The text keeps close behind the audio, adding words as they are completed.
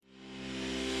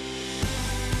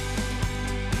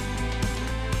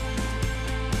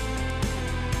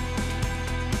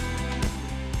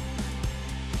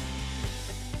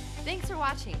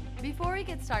watching. Before we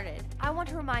get started, I want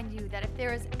to remind you that if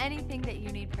there is anything that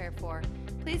you need prayer for,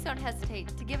 please don't hesitate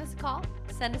to give us a call,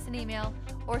 send us an email,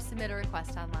 or submit a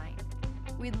request online.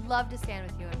 We'd love to stand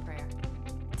with you in prayer.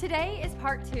 Today is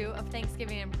part 2 of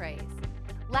Thanksgiving and Praise.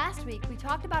 Last week, we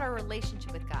talked about our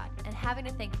relationship with God and having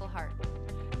a thankful heart.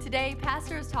 Today,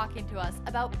 Pastor is talking to us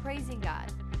about praising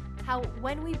God, how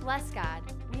when we bless God,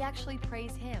 we actually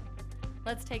praise Him.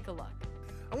 Let's take a look.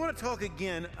 I want to talk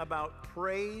again about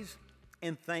praise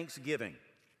and thanksgiving.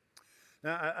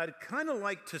 Now, I'd kind of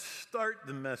like to start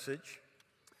the message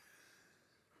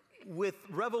with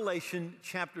Revelation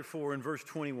chapter 4 and verse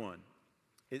 21.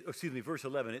 Verse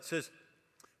 11. It says,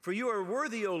 "For you are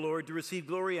worthy, O Lord, to receive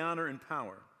glory, honor, and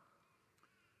power.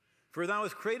 For thou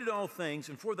hast created all things,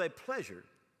 and for thy pleasure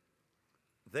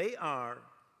they are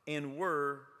and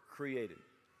were created."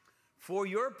 For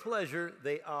your pleasure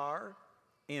they are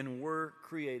and were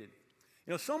created.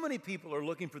 You know, so many people are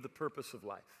looking for the purpose of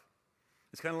life.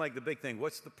 It's kind of like the big thing,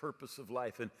 what's the purpose of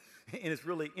life? And it's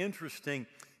really interesting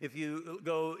if you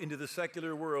go into the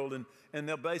secular world and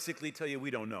they'll basically tell you,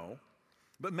 we don't know,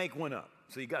 but make one up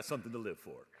so you got something to live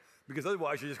for. Because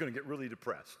otherwise you're just going to get really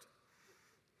depressed.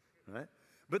 Right?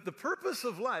 But the purpose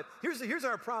of life, here's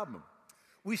our problem.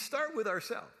 We start with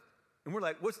ourselves. And we're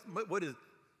like,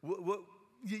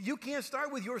 you can't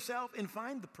start with yourself and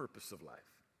find the purpose of life.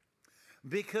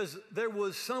 Because there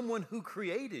was someone who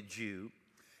created you,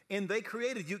 and they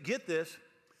created you, get this,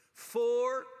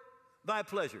 for thy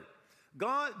pleasure.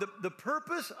 God, the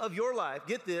purpose of your life,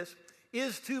 get this,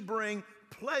 is to bring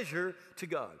pleasure to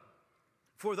God.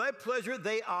 For thy pleasure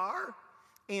they are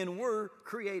and were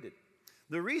created.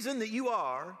 The reason that you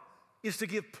are is to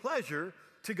give pleasure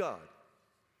to God.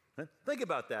 Think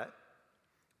about that.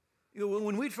 You know,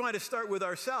 when we try to start with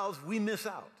ourselves, we miss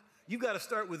out. You've got to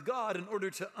start with God in order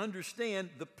to understand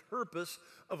the purpose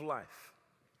of life.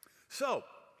 So,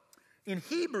 in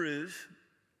Hebrews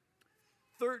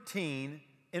 13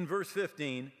 and verse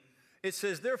 15, it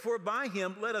says, "Therefore by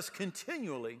him let us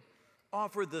continually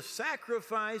offer the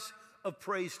sacrifice of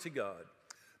praise to God.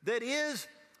 That is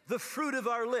the fruit of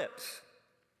our lips,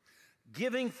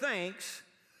 giving thanks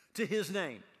to his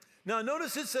name." Now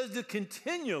notice it says to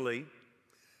continually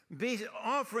be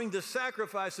offering the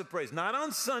sacrifice of praise. Not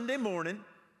on Sunday morning,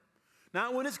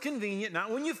 not when it's convenient, not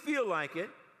when you feel like it,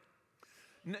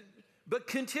 but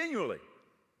continually.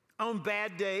 On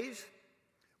bad days,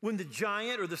 when the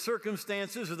giant or the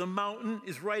circumstances or the mountain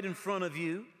is right in front of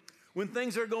you, when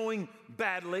things are going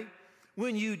badly,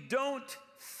 when you don't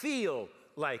feel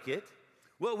like it,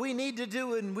 what we need to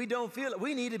do and we don't feel it,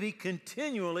 we need to be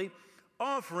continually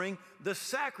offering the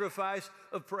sacrifice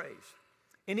of praise.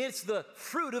 And it's the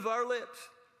fruit of our lips.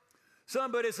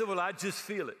 Somebody said, well, I just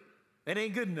feel it. It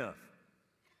ain't good enough.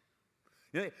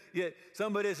 Yeah,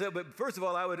 somebody said, but first of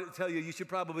all, I would tell you should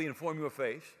probably inform your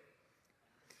face.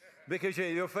 Because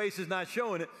your face is not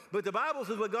showing it. But the Bible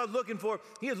says what God's looking for,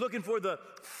 he is looking for the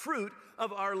fruit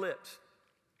of our lips.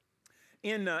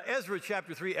 In Ezra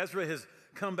chapter 3, Ezra has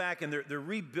come back and they're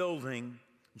rebuilding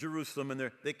Jerusalem.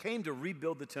 And they came to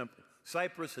rebuild the temple.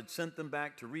 Cyprus had sent them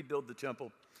back to rebuild the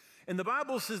temple. And the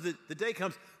Bible says that the day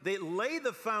comes, they lay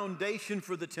the foundation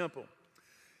for the temple.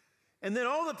 And then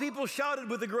all the people shouted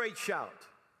with a great shout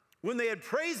when they had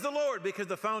praised the Lord because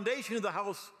the foundation of the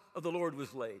house of the Lord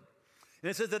was laid. And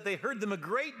it says that they heard them a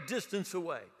great distance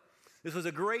away. This was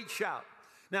a great shout.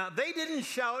 Now, they didn't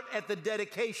shout at the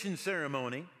dedication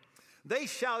ceremony. They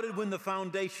shouted when the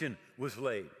foundation was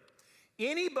laid.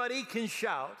 Anybody can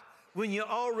shout when you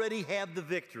already have the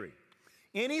victory.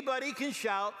 Anybody can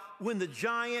shout when the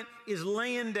giant is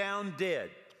laying down dead.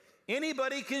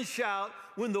 Anybody can shout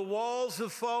when the walls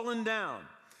have fallen down.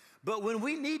 But when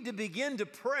we need to begin to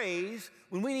praise,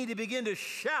 when we need to begin to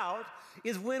shout,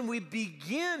 is when we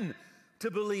begin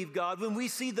to believe God, when we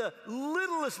see the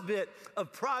littlest bit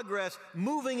of progress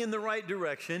moving in the right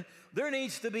direction, there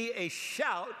needs to be a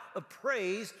shout of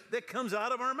praise that comes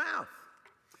out of our mouth.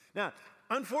 Now,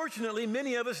 unfortunately,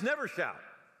 many of us never shout,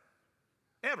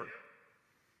 ever.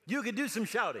 You could do some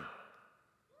shouting.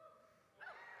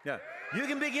 Yeah, you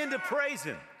can begin to praise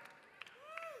him.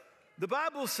 The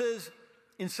Bible says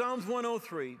in Psalms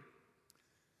 103,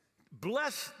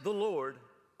 "Bless the Lord,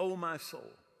 O my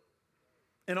soul,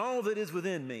 and all that is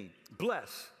within me.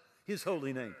 Bless his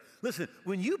holy name." Listen,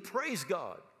 when you praise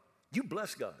God, you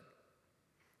bless God.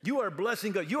 You are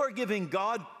blessing God. You are giving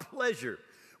God pleasure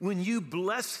when you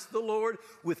bless the Lord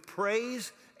with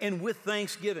praise and with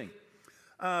thanksgiving.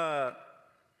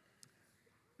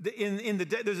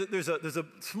 There's a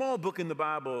small book in the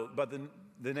Bible, but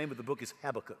the name of the book is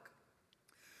Habakkuk.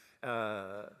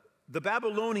 The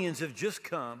Babylonians have just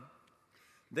come.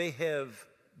 They have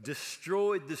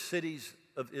destroyed the cities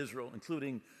of Israel,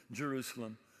 including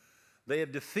Jerusalem. They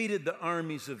have defeated the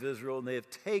armies of Israel, and they have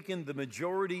taken the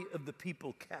majority of the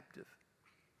people captive.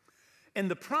 And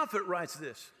the prophet writes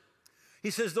this.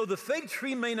 He says, though the fig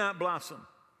tree may not blossom,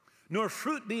 nor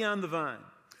fruit be on the vine,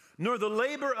 nor the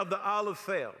labor of the olive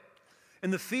fail,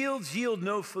 and the fields yield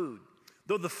no food,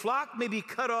 though the flock may be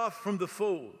cut off from the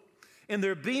fold, and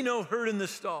there be no herd in the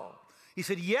stall. He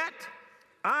said, yet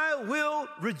I will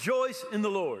rejoice in the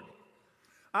Lord.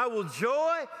 I will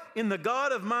joy in the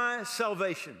God of my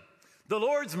salvation. The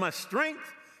Lord's my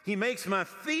strength. He makes my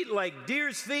feet like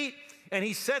deer's feet, and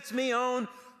he sets me on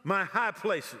my high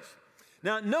places.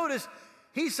 Now, notice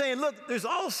he's saying, look, there's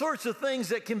all sorts of things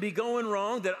that can be going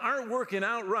wrong that aren't working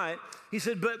out right. He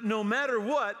said, but no matter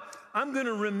what, I'm going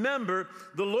to remember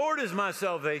the Lord is my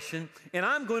salvation, and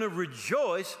I'm going to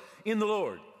rejoice in the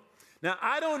Lord. Now,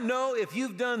 I don't know if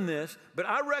you've done this, but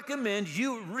I recommend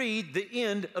you read the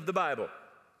end of the Bible.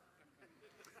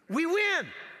 We win.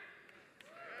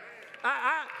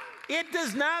 It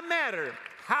does not matter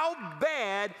how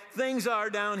bad things are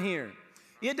down here.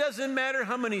 It doesn't matter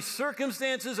how many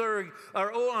circumstances are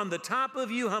on the top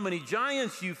of you, how many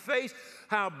giants you face,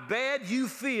 how bad you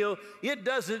feel. It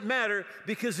doesn't matter,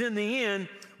 because in the end,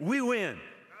 we win.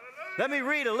 Let me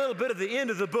read a little bit of the end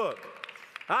of the book.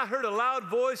 I heard a loud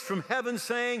voice from heaven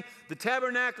saying, the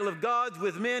tabernacle of God's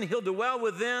with men, he'll dwell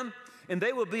with them, and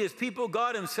they will be his people.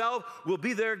 God himself will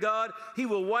be their God. He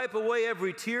will wipe away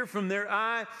every tear from their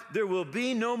eye. There will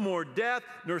be no more death,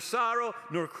 nor sorrow,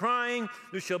 nor crying.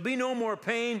 There shall be no more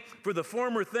pain, for the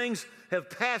former things have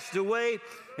passed away.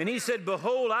 And he said,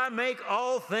 behold, I make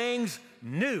all things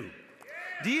new.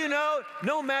 Do you know,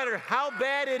 no matter how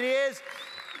bad it is,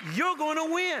 you're going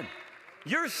to win.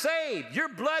 You're saved. You're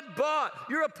blood bought.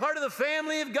 You're a part of the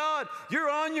family of God. You're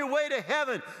on your way to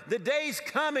heaven. The day's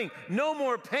coming. No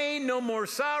more pain, no more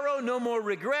sorrow, no more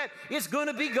regret. It's going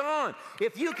to be gone.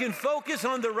 If you can focus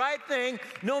on the right thing,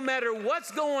 no matter what's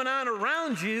going on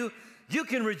around you, you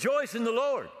can rejoice in the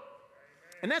Lord.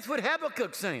 And that's what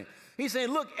Habakkuk's saying. He's saying,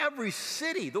 look, every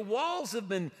city, the walls have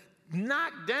been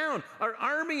knocked down. Our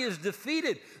army is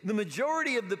defeated. The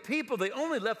majority of the people, they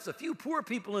only left a few poor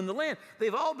people in the land.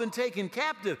 They've all been taken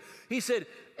captive. He said,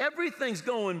 everything's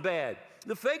going bad.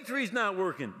 The fig tree's not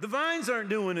working. The vines aren't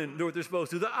doing what they're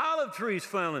supposed to. The olive tree's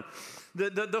failing.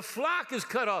 The flock is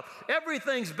cut off.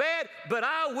 Everything's bad, but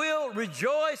I will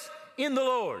rejoice in the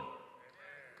Lord.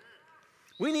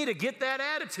 We need to get that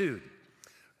attitude.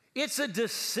 It's a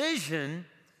decision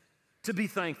to be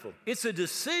thankful. It's a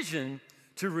decision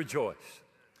to rejoice.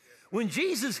 When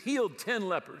Jesus healed 10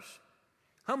 lepers,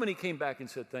 how many came back and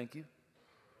said thank you?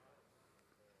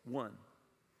 One.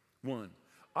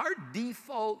 Our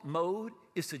default mode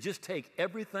is to just take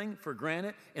everything for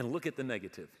granted and look at the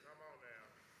negative.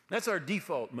 That's our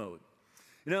default mode.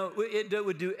 You know, it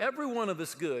would do every one of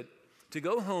us good to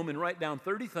go home and write down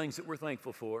 30 things that we're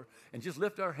thankful for and just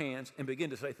lift our hands and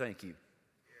begin to say thank you.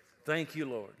 Thank you,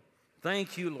 Lord.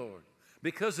 Thank you, Lord,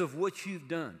 because of what you've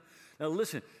done. Now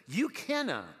listen, you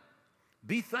cannot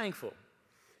be thankful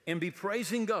and be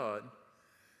praising God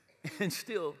and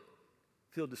still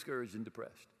feel discouraged and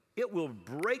depressed. It will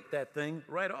break that thing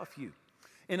right off you.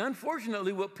 And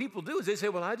unfortunately, what people do is they say,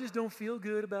 well, I just don't feel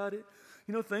good about it.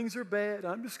 You know, things are bad.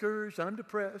 I'm discouraged. I'm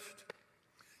depressed.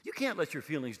 You can't let your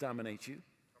feelings dominate you.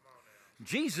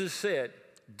 Jesus said,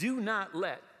 do not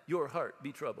let your heart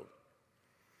be troubled.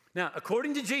 Now,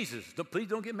 according to Jesus, please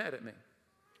don't get mad at me.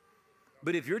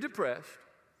 But if you're depressed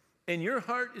and your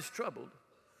heart is troubled,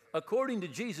 according to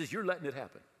Jesus, you're letting it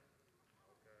happen.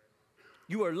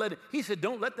 You are letting, he said,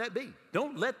 don't let that be.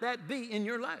 Don't let that be in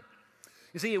your life.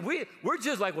 You see, we're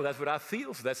just like, well, that's what I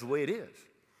feel, so that's the way it is.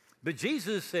 But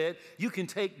Jesus said you can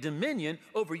take dominion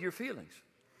over your feelings.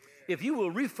 If you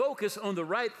will refocus on the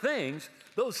right things,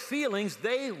 those feelings,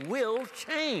 they will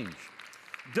change.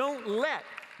 Don't let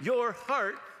your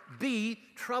heart be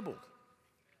troubled.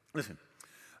 Listen.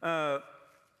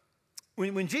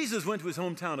 When Jesus went to his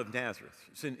hometown of Nazareth,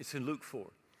 it's in Luke 4,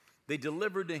 they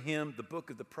delivered to him the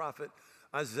book of the prophet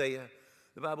Isaiah.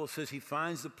 The Bible says he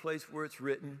finds the place where it's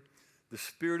written, the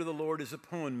Spirit of the Lord is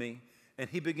upon me, and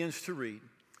he begins to read.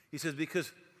 He says,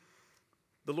 because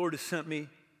the Lord has sent me,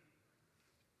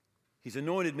 he's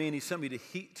anointed me, and he sent me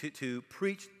to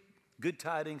preach good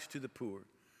tidings to the poor,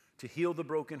 to heal the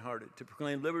brokenhearted, to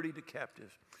proclaim liberty to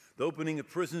captives, the opening of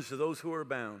prisons to those who are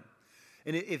bound.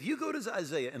 And if you go to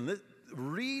Isaiah and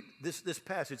read this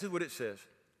passage, this is what it says.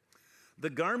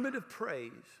 The garment of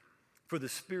praise for the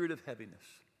spirit of heaviness.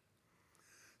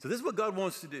 So this is what God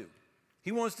wants to do.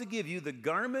 He wants to give you the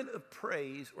garment of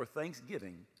praise or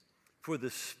thanksgiving for the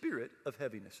spirit of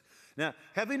heaviness. Now,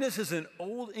 heaviness is an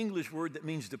old English word that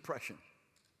means depression.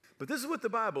 But this is what the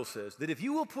Bible says, that if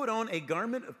you will put on a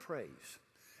garment of praise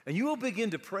and you will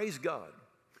begin to praise God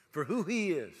for who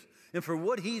he is and for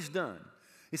what he's done,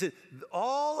 he said,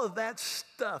 all of that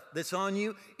stuff that's on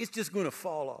you, it's just going to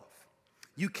fall off.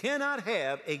 You cannot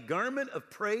have a garment of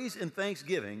praise and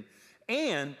thanksgiving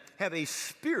and have a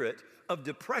spirit of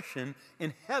depression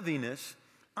and heaviness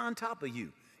on top of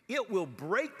you. It will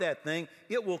break that thing.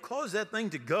 It will cause that thing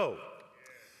to go.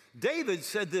 David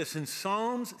said this in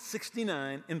Psalms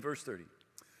 69 in verse 30.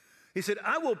 He said,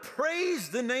 I will praise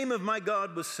the name of my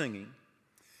God with singing,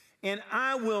 and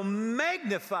I will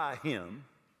magnify him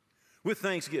with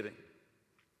thanksgiving.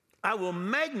 I will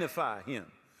magnify him.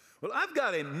 Well, I've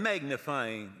got a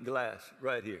magnifying glass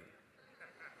right here.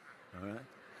 All right?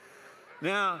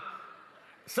 Now,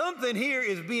 something here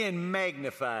is being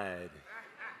magnified.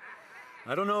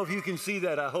 I don't know if you can see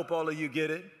that. I hope all of you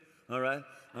get it. All right?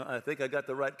 I think I got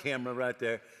the right camera right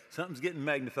there. Something's getting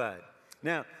magnified.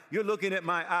 Now, you're looking at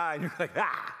my eye, and you're like,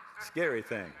 scary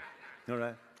thing. All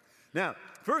right? Now,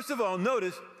 first of all,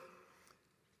 notice,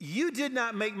 you did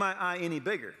not make my eye any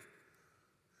bigger,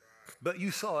 but you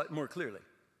saw it more clearly.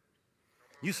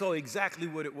 You saw exactly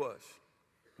what it was.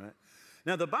 Right?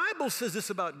 Now, the Bible says this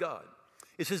about God.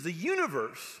 It says the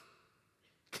universe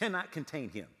cannot contain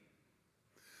him.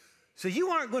 So you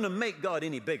aren't going to make God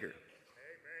any bigger. Amen.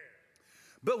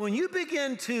 But when you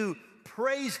begin to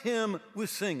praise him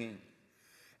with singing,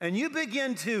 and you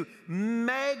begin to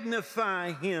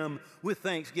magnify him with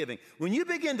thanksgiving, when you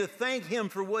begin to thank him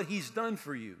for what he's done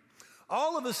for you,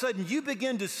 all of a sudden you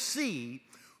begin to see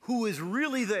who is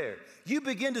really there. You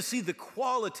begin to see the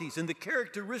qualities and the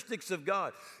characteristics of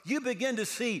God. You begin to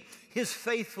see his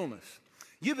faithfulness.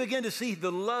 You begin to see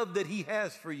the love that he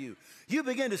has for you. You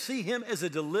begin to see him as a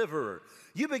deliverer.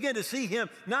 You begin to see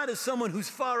him not as someone who's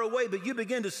far away, but you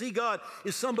begin to see God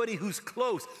as somebody who's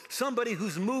close, somebody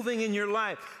who's moving in your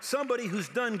life, somebody who's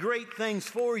done great things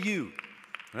for you.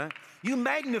 Right? You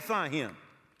magnify him.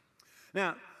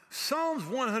 Now, Psalms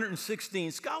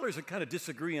 116, scholars are kind of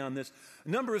disagree on this. A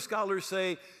number of scholars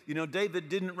say, David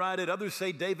didn't write it. Others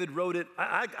say David wrote it.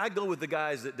 I go with the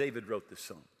guys that David wrote this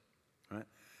psalm. Right?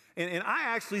 And I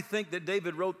actually think that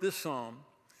David wrote this psalm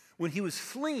when he was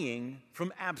fleeing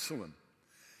from Absalom,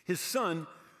 his son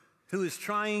who is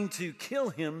trying to kill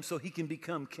him so he can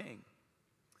become king.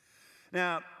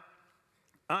 Now,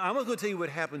 I'm going to tell you what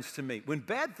happens to me. When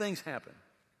bad things happen,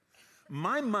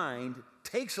 my mind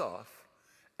takes off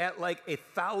at like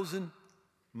 1,000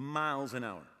 miles an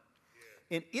hour.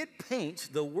 And it paints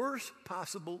the worst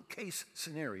possible case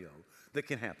scenario that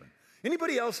can happen.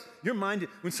 Anybody else, your mind,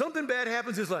 when something bad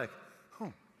happens, is like,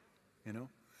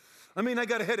 I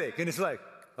got a headache, and it's like,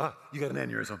 you got an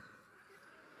aneurysm.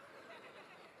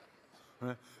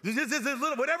 Right?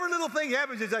 Whatever little thing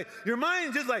happens, it's like, your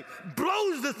mind just like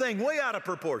blows the thing way out of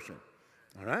proportion.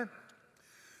 All right?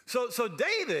 So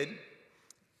David,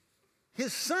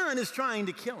 his son is trying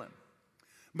to kill him.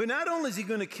 But not only is he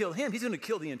going to kill him, he's going to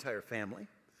kill the entire family.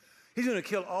 He's going to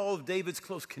kill all of David's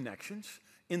close connections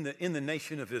in the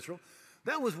nation of Israel.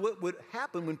 That was what would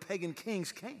happen when pagan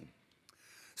kings came.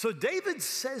 So David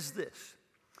says this.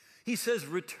 He says,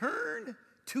 return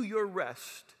to your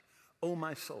rest, O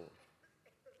my soul.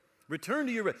 Return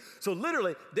to your rest. So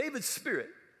literally, David's spirit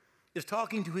is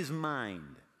talking to his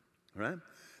mind. Right?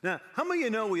 Now, how many of you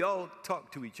know we all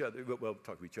talk to each other? Well,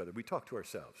 talk to each other. We talk to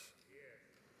ourselves.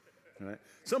 Right?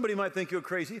 Somebody might think you're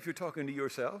crazy if you're talking to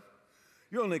yourself.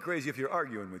 You're only crazy if you're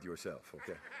arguing with yourself,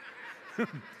 okay?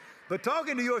 But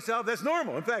talking to yourself, that's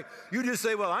normal. In fact, you just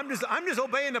say, well, I'm just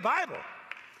obeying the Bible.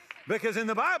 Because in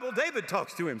the Bible, David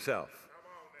talks to himself.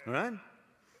 All right?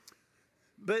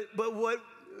 But what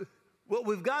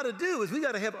we've got to do is we've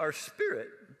got to have our spirit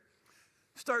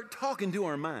start talking to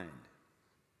our mind.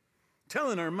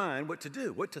 Telling our mind what to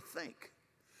do, what to think.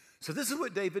 So this is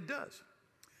what David does.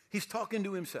 He's talking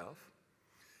to himself,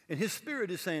 and his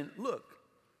spirit is saying, look,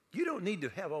 you don't need to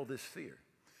have all this fear.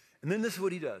 And then this is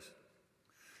what he does.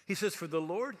 He says, for the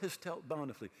Lord has dealt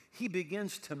bountifully. He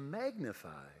begins to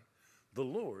magnify the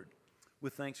Lord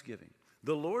with thanksgiving.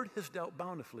 The Lord has dealt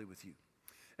bountifully with you.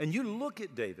 And you look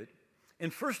at David,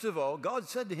 and first of all, God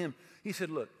said to him, he said,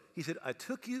 I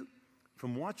took you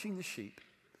from watching the sheep,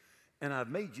 and I've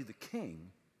made you the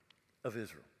king of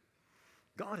Israel.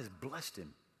 God has blessed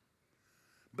him.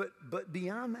 But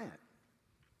beyond that,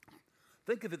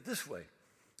 think of it this way.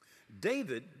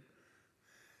 David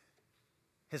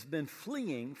has been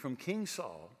fleeing from King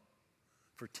Saul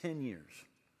for 10 years.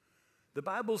 The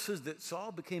Bible says that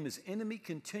Saul became his enemy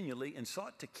continually and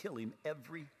sought to kill him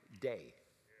every day.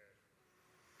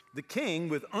 The king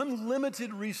with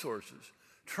unlimited resources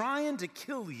trying to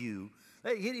kill you.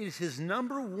 It is his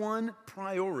number one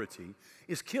priority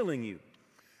is killing you.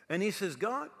 And he says,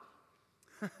 God,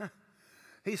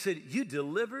 he said, you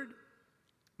delivered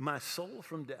my soul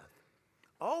from death.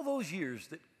 All those years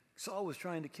that Saul was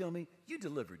trying to kill me, you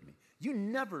delivered me. You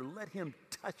never let him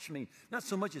touch me, not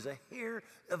so much as a hair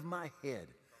of my head.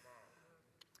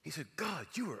 He said, God,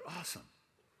 you are awesome.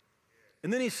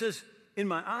 And then he says, in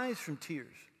my eyes from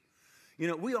tears. You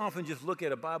know, we often just look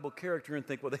at a Bible character and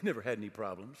think, well, they never had any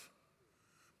problems.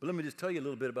 But let me just tell you a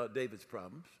little bit about David's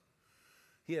problems.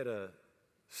 He had a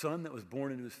son that was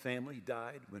born into his family. He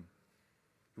died when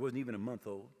he wasn't even a month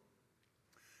old.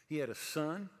 He had a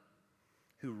son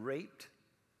who raped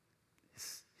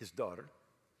his daughter.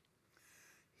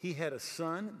 He had a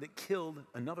son that killed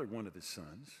another one of his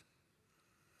sons.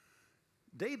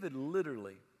 David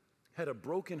literally had a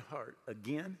broken heart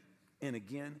again and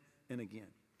again and again.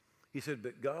 He said,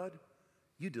 but God,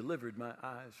 you delivered my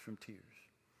eyes from tears.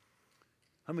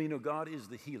 How many of you know God is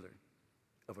the healer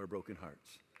of our broken hearts?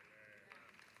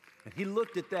 And he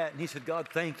looked at that and he said, God,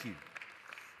 thank you.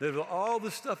 That of all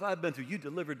the stuff I've been through, you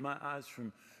delivered my eyes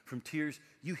from tears.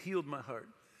 You healed my heart.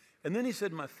 And then he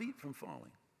said, my feet from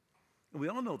falling. And we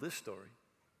all know this story.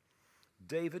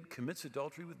 David commits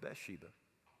adultery with Bathsheba.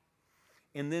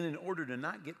 And then in order to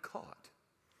not get caught,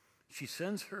 he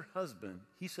sends her husband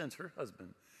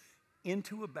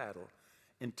into a battle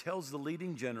and tells the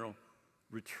leading general,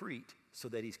 retreat so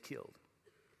that he's killed.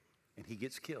 And he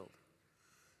gets killed.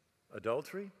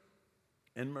 Adultery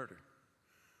and murder.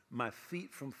 My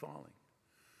feet from falling.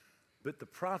 But the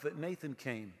prophet Nathan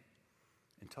came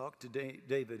and talked to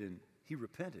David, and he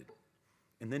repented.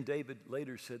 And then David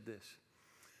later said this.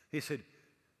 He said,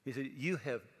 you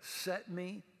have set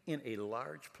me in a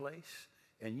large place,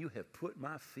 and you have put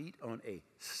my feet on a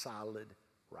solid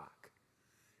rock.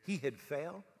 He had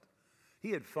failed.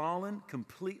 He had fallen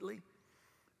completely.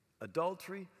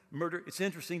 Adultery, murder. It's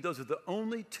interesting, those are the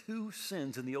only two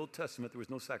sins in the Old Testament there was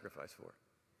no sacrifice for.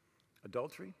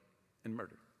 Adultery and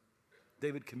murder.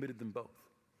 David committed them both.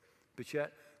 But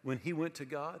yet, when he went to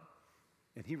God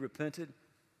and he repented,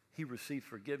 he received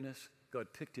forgiveness. God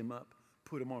picked him up,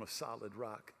 put him on a solid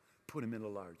rock, put him in a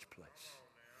large place.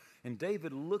 And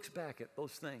David looks back at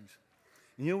those things.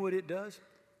 And you know what it does?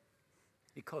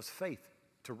 It caused faith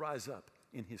to rise up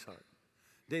in his heart.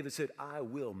 David said, I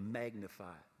will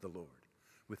magnify the Lord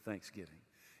with thanksgiving.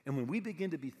 And when we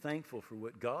begin to be thankful for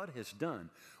what God has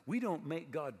done, we don't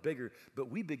make God bigger,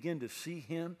 but we begin to see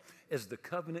him as the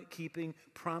covenant-keeping,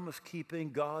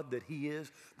 promise-keeping God that he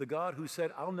is, the God who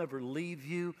said, I'll never leave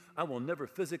you, I will never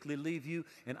physically leave you,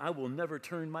 and I will never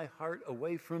turn my heart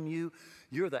away from you.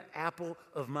 You're the apple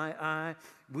of my eye.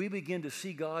 We begin to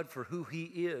see God for who he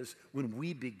is when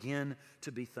we begin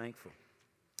to be thankful.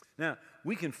 Now,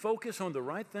 we can focus on the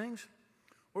right things,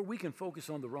 or we can focus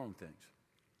on the wrong things.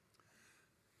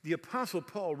 The Apostle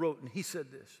Paul wrote, and he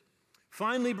said this,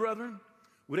 finally, brethren,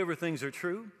 whatever things are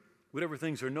true, whatever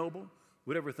things are noble,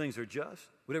 whatever things are just,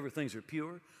 whatever things are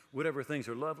pure, whatever things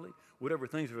are lovely, whatever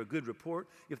things are of good report,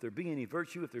 if there be any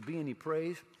virtue, if there be any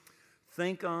praise,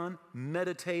 think on,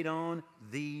 meditate on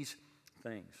these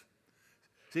things.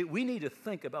 See, we need to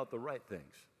think about the right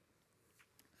things.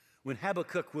 When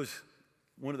Habakkuk was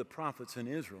one of the prophets in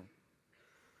Israel,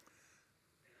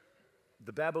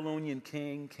 the Babylonian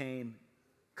king came,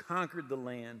 conquered the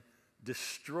land,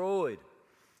 destroyed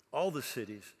all the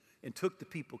cities, and took the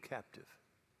people captive.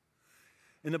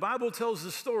 And the Bible tells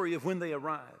the story of when they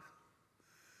arrived.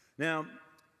 Now,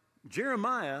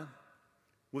 Jeremiah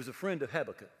was a friend of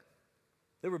Habakkuk.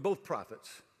 They were both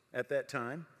prophets at that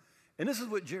time. And this is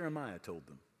what Jeremiah told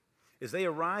them. As they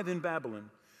arrive in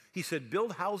Babylon, he said,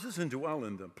 build houses and dwell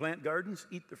in them. Plant gardens,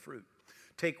 eat the fruit.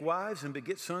 Take wives and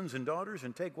beget sons and daughters,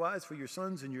 and take wives for your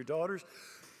sons and your daughters,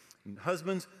 and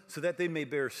husbands, so that they may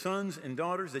bear sons and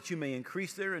daughters, that you may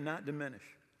increase there and not diminish.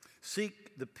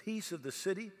 Seek the peace of the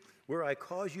city where I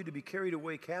cause you to be carried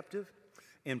away captive,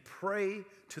 and pray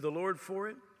to the Lord for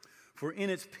it, for in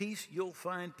its peace you'll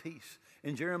find peace.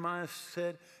 And Jeremiah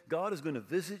said, God is going to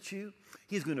visit you.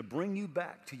 He's going to bring you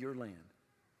back to your land.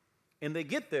 And they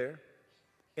get there,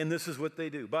 and this is what they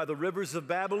do. By the rivers of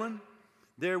Babylon,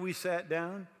 there we sat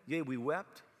down, yea, we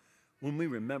wept when we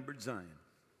remembered Zion.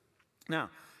 Now,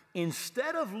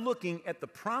 instead of looking at the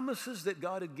promises that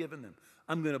God had given them,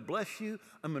 I'm going to bless you,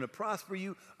 I'm going to prosper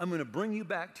you, I'm going to bring you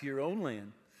back to your own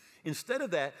land. Instead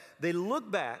of that, they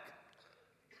look back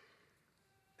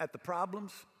at the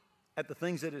problems, at the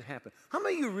things that had happened. How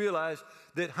many of you realize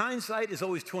that hindsight is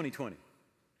always 20/20?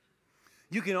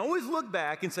 You can always look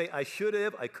back and say, I should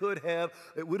have, I could have,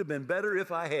 it would have been better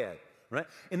if I had. right?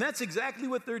 And that's exactly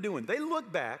what they're doing. They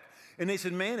look back and they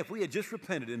said, man, if we had just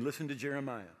repented and listened to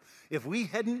Jeremiah, if we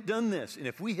hadn't done this and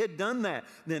if we had done that,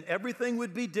 then everything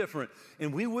would be different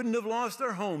and we wouldn't have lost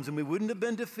our homes and we wouldn't have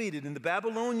been defeated and the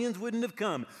Babylonians wouldn't have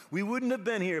come. We wouldn't have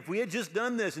been here if we had just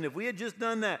done this and if we had just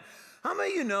done that. How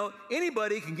many of you know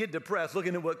anybody can get depressed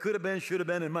looking at what could have been, should have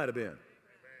been, and might have been?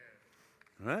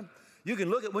 Right? You can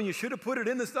look at when you should have put it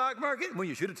in the stock market and when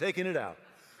you should have taken it out.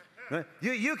 Right?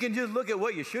 You can just look at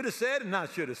what you should have said and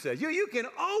not should have said. You can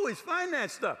always find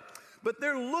that stuff. But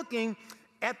they're looking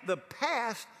at the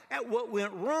past, at what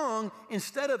went wrong,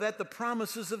 instead of at the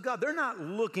promises of God. They're not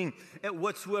looking at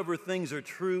whatsoever things are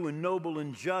true and noble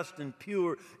and just and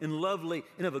pure and lovely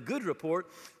and of a good report.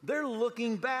 They're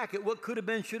looking back at what could have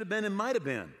been, should have been, and might have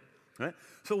been. Right?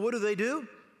 So what do?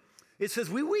 It says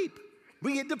we weep.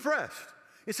 We get depressed.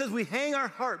 It says we hang our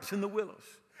harps in the willows.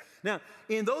 Now,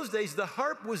 in those days, the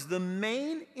harp was the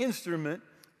main instrument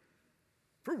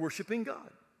for worshiping God.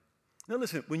 Now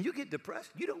listen, when you get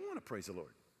depressed, you don't want to praise the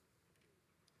Lord.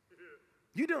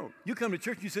 You don't. You come to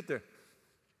church and you sit there.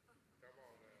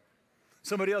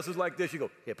 Somebody else is like this, you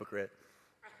go, hypocrite.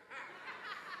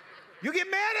 You get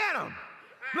mad at them.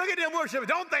 Look at them worshiping.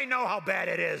 Don't they know how bad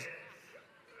it is?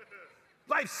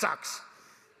 Life sucks.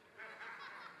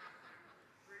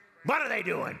 What are they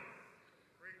doing?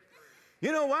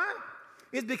 You know why?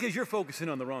 It's because you're focusing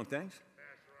on the wrong things.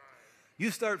 You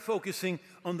start focusing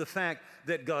on the fact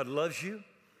that God loves you,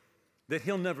 that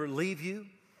he'll never leave you,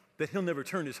 that he'll never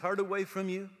turn his heart away from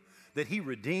you, that he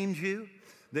redeemed you,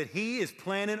 that he is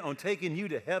planning on taking you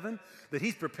to heaven, that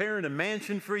he's preparing a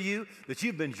mansion for you, that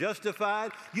you've been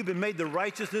justified, you've been made the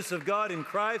righteousness of God in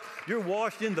Christ, you're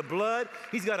washed in the blood,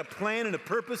 he's got a plan and a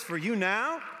purpose for you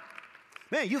now.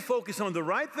 Man, you focus on the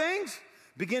right things,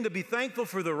 begin to be thankful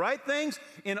for the right things,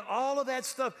 and all of that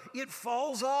stuff, it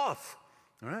falls off,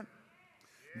 all right?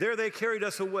 There they carried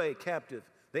us away captive.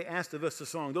 They asked of us a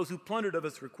song. Those who plundered of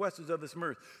us requested of us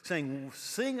mirth, saying,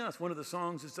 sing us one of the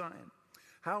songs of Zion.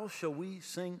 How shall we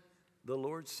sing the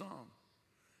Lord's song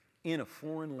in a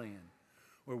foreign land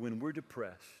or when we're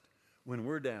depressed, when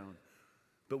we're down?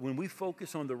 But when we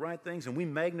focus on the right things and we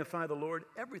magnify the Lord,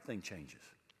 everything changes.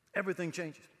 Everything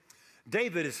changes.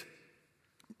 David is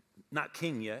not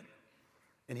king yet,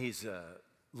 and he's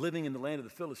living in the land of the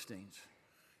Philistines.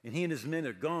 And he and his men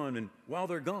are gone, and while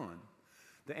they're gone,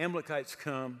 the Amalekites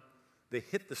come, they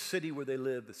hit the city where they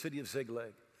live, the city of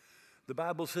Ziklag. The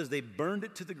Bible says they burned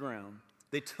it to the ground.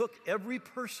 They took every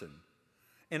person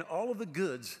and all of the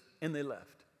goods, and they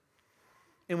left.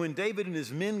 And when David and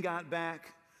his men got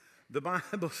back, the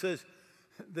Bible says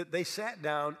that they sat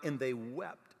down and they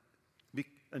wept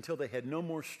until they had no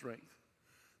more strength.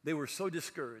 They were so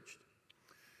discouraged.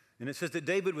 And it says that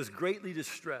David was greatly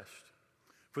distressed,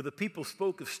 for the people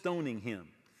spoke of stoning him.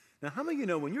 Now, how many of you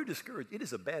know when you're discouraged, it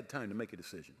is a bad time to make a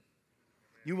decision?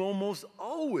 You almost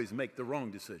always make the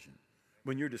wrong decision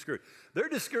when you're discouraged. They're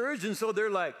discouraged, and so they're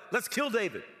like, let's kill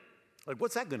David. Like,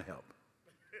 what's that going to help?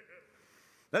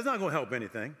 That's not going to help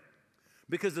anything,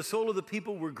 because the soul of the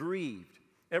people were grieved,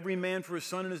 every man for his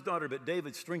son and his daughter, but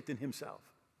David strengthened himself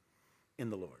in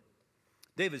the Lord.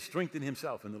 David strengthened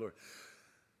himself in the Lord.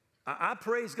 I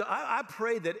praise God. I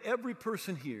pray that every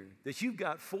person here, that you've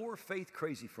got 4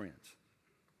 faith-crazy friends,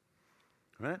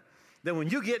 right? That when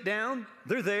you get down,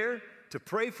 they're there to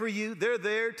pray for you. They're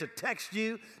there to text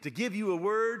you, to give you a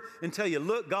word and tell you,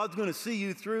 look, God's going to see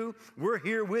you through. We're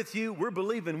here with you. We're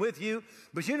believing with you.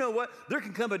 But you know what? There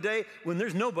can come a day when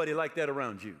there's nobody like that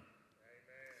around you. Amen.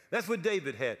 That's what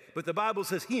David had. But the Bible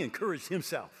says he encouraged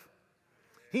himself.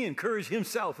 He encouraged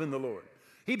himself in the Lord.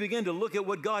 He began to look at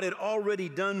what God had already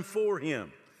done for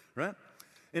him, right?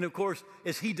 And of course,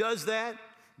 as he does that,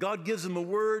 God gives him a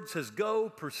word, says, go,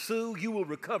 pursue, you will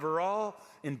recover all.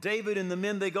 And David and the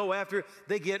men they go after,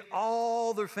 they get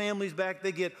all their families back.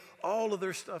 They get all of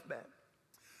their stuff back.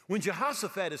 When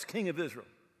Jehoshaphat is king of Israel,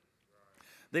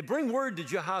 they bring word to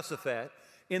Jehoshaphat,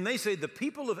 and they say the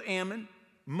people of Ammon,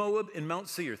 Moab, and Mount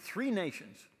Seir, 3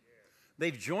 nations,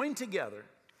 they've joined together,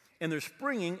 and they're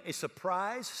springing a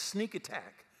surprise sneak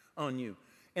attack on you.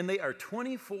 And they are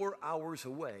 24 hours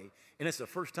away, and it's the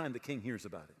first time the king hears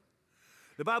about it.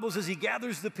 The Bible says he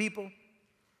gathers the people,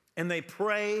 and they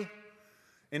pray,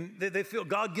 and they feel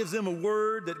God gives them a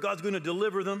word that God's going to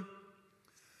deliver them.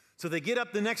 So they get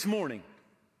up the next morning,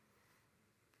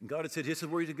 and God had said, this is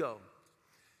where you're to go.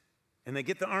 And they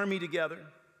get the army together,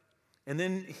 and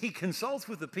then he consults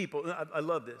with the people. I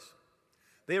love this.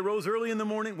 They arose early in the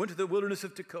morning, went to the wilderness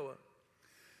of Tekoa.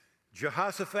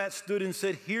 Jehoshaphat stood and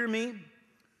said, hear me,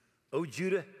 O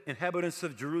Judah, inhabitants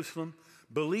of Jerusalem.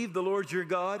 Believe the Lord your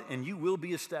God, and you will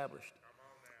be established.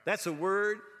 That's a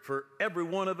word for every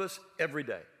one of us every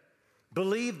day.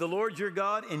 Believe the Lord your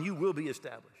God and you will be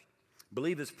established.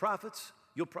 Believe his prophets,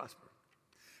 you'll prosper.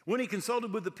 When he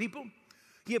consulted with the people,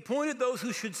 he appointed those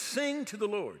who should sing to the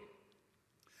Lord,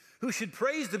 who should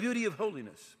praise the beauty of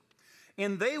holiness.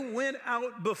 And they went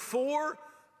out before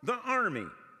the army,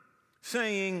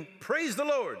 saying, praise the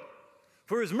Lord,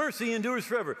 for his mercy endures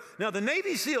forever. Now, the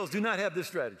Navy SEALs do not have this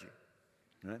strategy,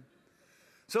 right?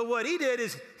 So what he did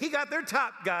is he got their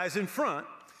top guys in front,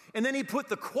 and then he put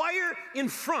the choir in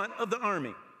front of the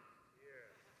army.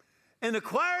 And the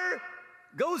choir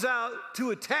goes out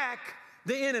to attack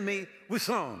the enemy with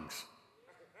songs.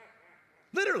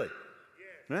 Literally,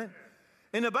 right?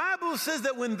 And the Bible says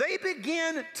that when they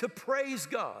began to praise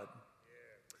God,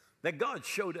 that God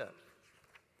showed up.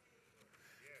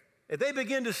 If they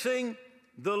began to sing,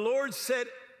 the Lord set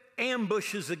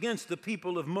ambushes against the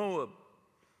people of Moab,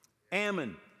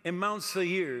 Ammon, and Mount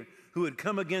Seir, who had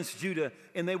come against Judah,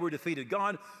 and they were defeated.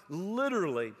 God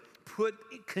literally put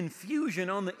confusion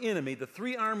on the enemy. The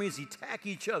three armies attacked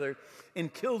each other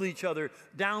and killed each other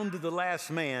down to the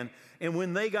last man. And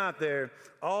when they got there,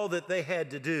 all that they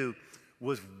had to do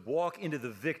was walk into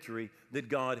the victory that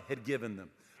God had given them.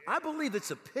 I believe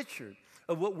it's a picture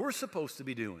of what we're supposed to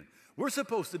be doing. We're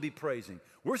supposed to be praising.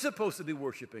 We're supposed to be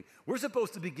worshiping. We're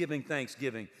supposed to be giving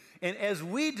thanksgiving. And as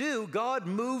we do, God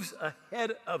moves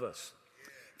ahead of us.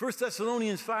 1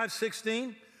 Thessalonians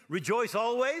 5:16, rejoice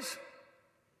always,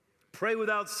 pray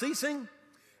without ceasing,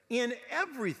 in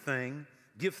everything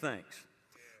give thanks.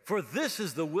 For this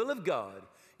is the will of God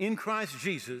in Christ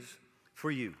Jesus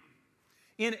for you.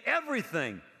 In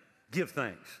everything give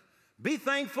thanks. Be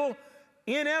thankful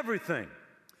in everything.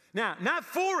 Now, not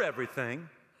for everything,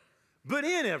 but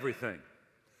in everything.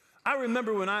 I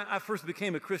remember when I first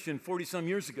became a Christian 40-some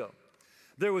years ago,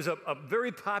 there was a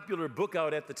very popular book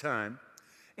out at the time,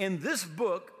 and this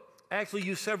book actually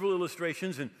used several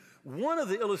illustrations, and one of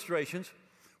the illustrations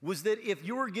was that if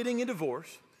you were getting a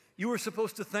divorce, you were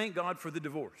supposed to thank God for the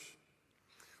divorce.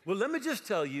 Well, let me just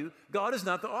tell you, God is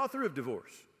not the author of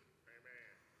divorce.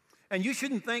 Amen. And you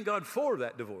shouldn't thank God for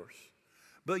that divorce,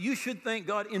 but you should thank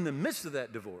God in the midst of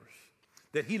that divorce,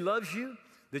 that he loves you,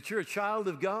 that you're a child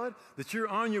of God, that you're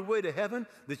on your way to heaven,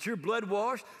 that you're blood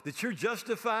washed, that you're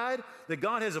justified, that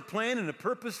God has a plan and a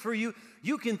purpose for you.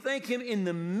 You can thank him in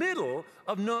the middle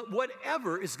of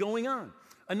whatever is going on.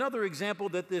 Another example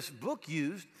that this book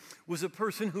used was a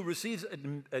person who receives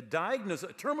a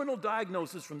terminal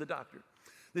diagnosis from the doctor.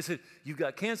 They said, you've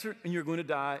got cancer and you're going to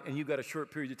die and you've got a short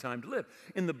period of time to live.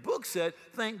 And the book said,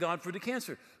 thank God for the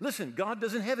cancer. Listen, God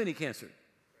doesn't have any cancer.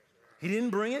 He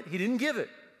didn't bring it. He didn't give it.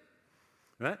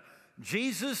 Right?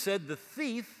 Jesus said the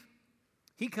thief,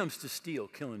 he comes to steal,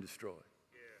 kill, and destroy.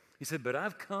 Yeah. He said, but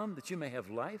I've come that you may have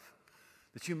life,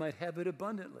 that you might have it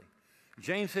abundantly.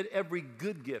 James said every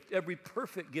good gift, every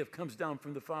perfect gift comes down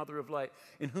from the Father of light,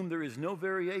 in whom there is no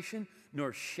variation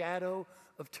nor shadow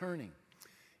of turning.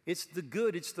 It's the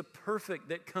good, it's the perfect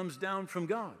that comes down from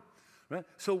God. Right?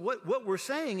 So what we're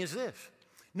saying is this: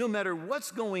 no matter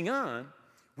what's going on,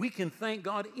 we can thank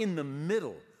God in the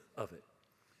middle of it.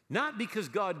 Not because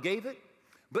God gave it,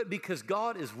 but because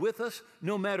God is with us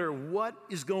no matter what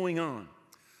is going on.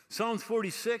 Psalms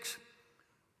 46,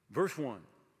 verse 1.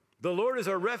 The Lord is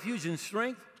our refuge and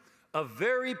strength, a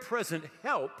very present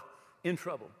help in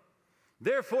trouble.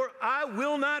 Therefore, I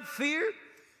will not fear,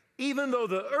 even though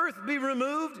the earth be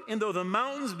removed and though the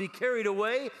mountains be carried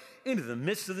away into the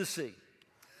midst of the sea.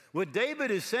 What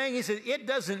David is saying, he said, it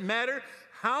doesn't matter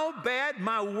how bad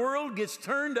my world gets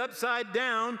turned upside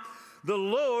down, the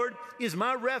Lord is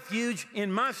my refuge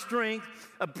and my strength,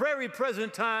 a very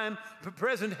present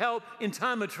help in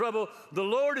time of trouble. The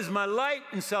Lord is my light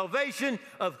and salvation.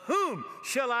 Of whom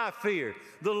shall I fear?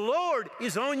 The Lord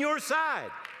is on your side.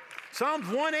 Psalms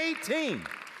 118.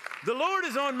 The Lord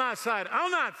is on my side. I'll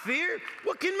not fear.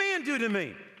 What can man do to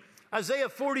me? Isaiah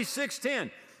 46:10.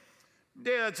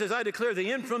 Yeah, it says, I declare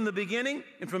the end from the beginning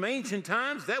and from ancient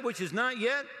times, that which is not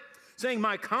yet, saying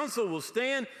my counsel will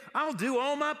stand. I'll do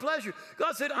all my pleasure.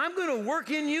 God said, I'm going to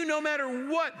work in you no matter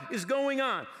what is going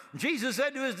on. Jesus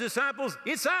said to his disciples,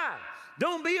 it's I.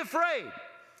 Don't be afraid.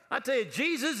 I tell you,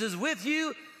 Jesus is with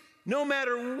you no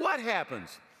matter what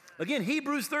happens. Again,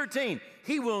 Hebrews 13,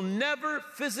 he will never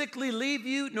physically leave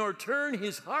you nor turn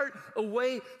his heart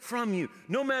away from you.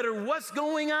 No matter what's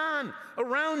going on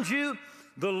around you,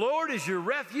 the Lord is your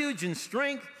refuge and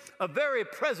strength, a very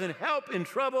present help in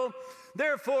trouble.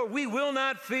 Therefore, we will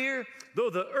not fear, though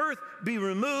the earth be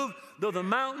removed, though the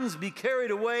mountains be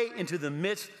carried away into the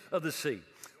midst of the sea.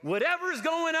 Whatever's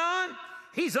going on,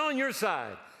 he's on your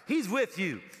side. He's with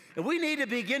you. And we need to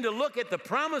begin to look at the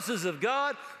promises of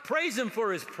God, praise Him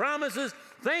for His promises,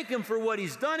 thank Him for what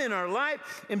He's done in our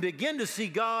life, and begin to see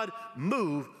God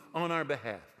move on our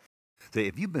behalf. Say,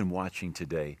 if you've been watching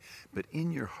today, but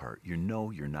in your heart you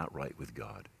know you're not right with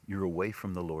God, you're away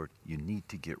from the Lord, you need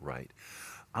to get right,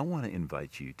 I want to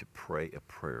invite you to pray a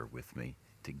prayer with me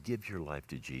to give your life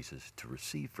to Jesus, to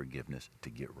receive forgiveness, to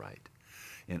get right.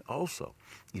 And also,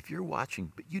 if you're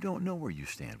watching, but you don't know where you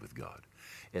stand with God,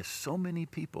 as so many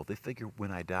people, they figure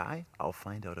when I die, I'll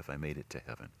find out if I made it to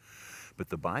heaven. But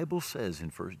the Bible says in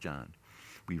 1 John,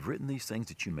 we've written these things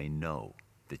that you may know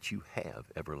that you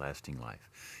have everlasting life.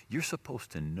 You're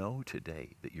supposed to know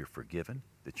today that you're forgiven,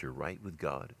 that you're right with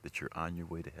God, that you're on your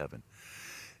way to heaven.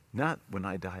 Not when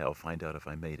I die, I'll find out if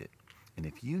I made it. And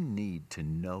if you need to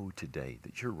know today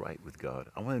that you're right with God,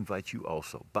 I want to invite you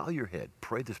also, bow your head,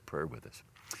 pray this prayer with us.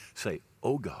 Say,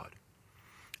 oh God,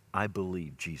 I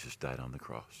believe Jesus died on the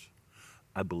cross.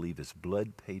 I believe His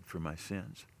blood paid for my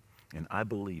sins, and I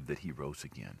believe that He rose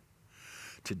again.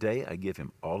 Today I give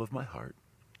Him all of my heart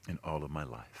and all of my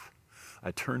life.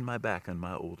 I turn my back on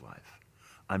my old life.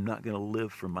 I'm not going to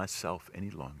live for myself any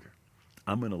longer.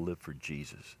 I'm going to live for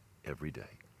Jesus every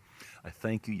day. I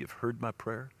thank you, you've heard my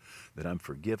prayer, that I'm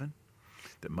forgiven,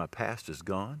 that my past is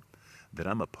gone, that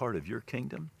I'm a part of your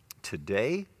kingdom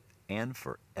today and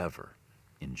forever.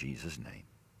 In Jesus' name,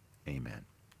 amen.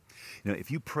 You know,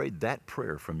 if you prayed that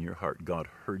prayer from your heart, God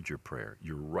heard your prayer.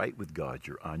 You're right with God.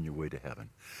 You're on your way to heaven.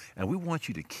 And we want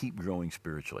you to keep growing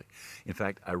spiritually. In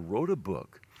fact, I wrote a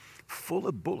book full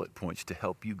of bullet points to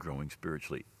help you growing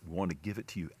spiritually. We want to give it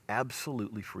to you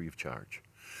absolutely free of charge.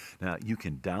 Now, you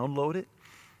can download it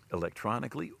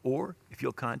electronically, or if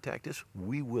you'll contact us,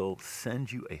 we will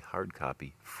send you a hard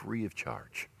copy free of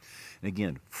charge. And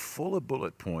again, full of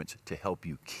bullet points to help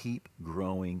you keep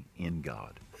growing in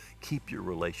God. Keep your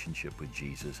relationship with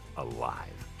Jesus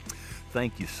alive.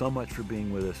 Thank you so much for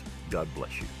being with us. God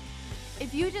bless you.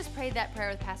 If you just prayed that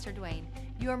prayer with Pastor Duane,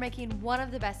 you are making one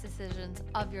of the best decisions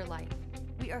of your life.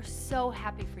 We are so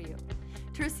happy for you.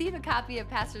 To receive a copy of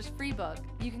Pastor's free book,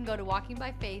 you can go to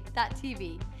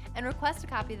walkingbyfaith.tv and request a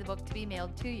copy of the book to be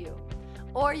mailed to you.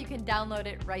 Or you can download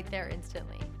it right there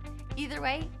instantly. Either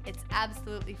way, it's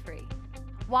absolutely free.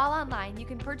 While online, you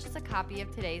can purchase a copy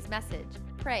of today's message,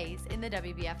 Praise, in the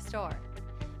WBF store.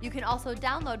 You can also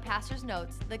download Pastor's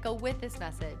notes that go with this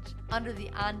message under the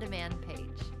On-Demand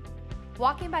page.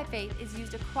 Walking by Faith is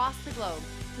used across the globe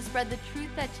to spread the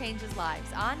truth that changes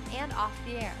lives on and off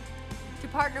the air. To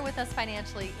partner with us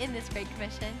financially in this great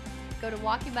commission, go to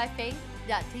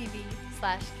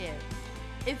walkingbyfaith.tv/give.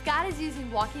 If God is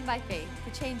using Walking by Faith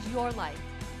to change your life,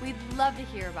 we'd love to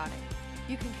hear about it.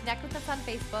 You can connect with us on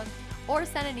Facebook or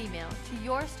send an email to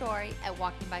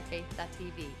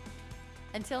yourstory@walkingbyfaith.tv.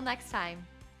 Until next time,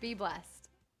 be blessed.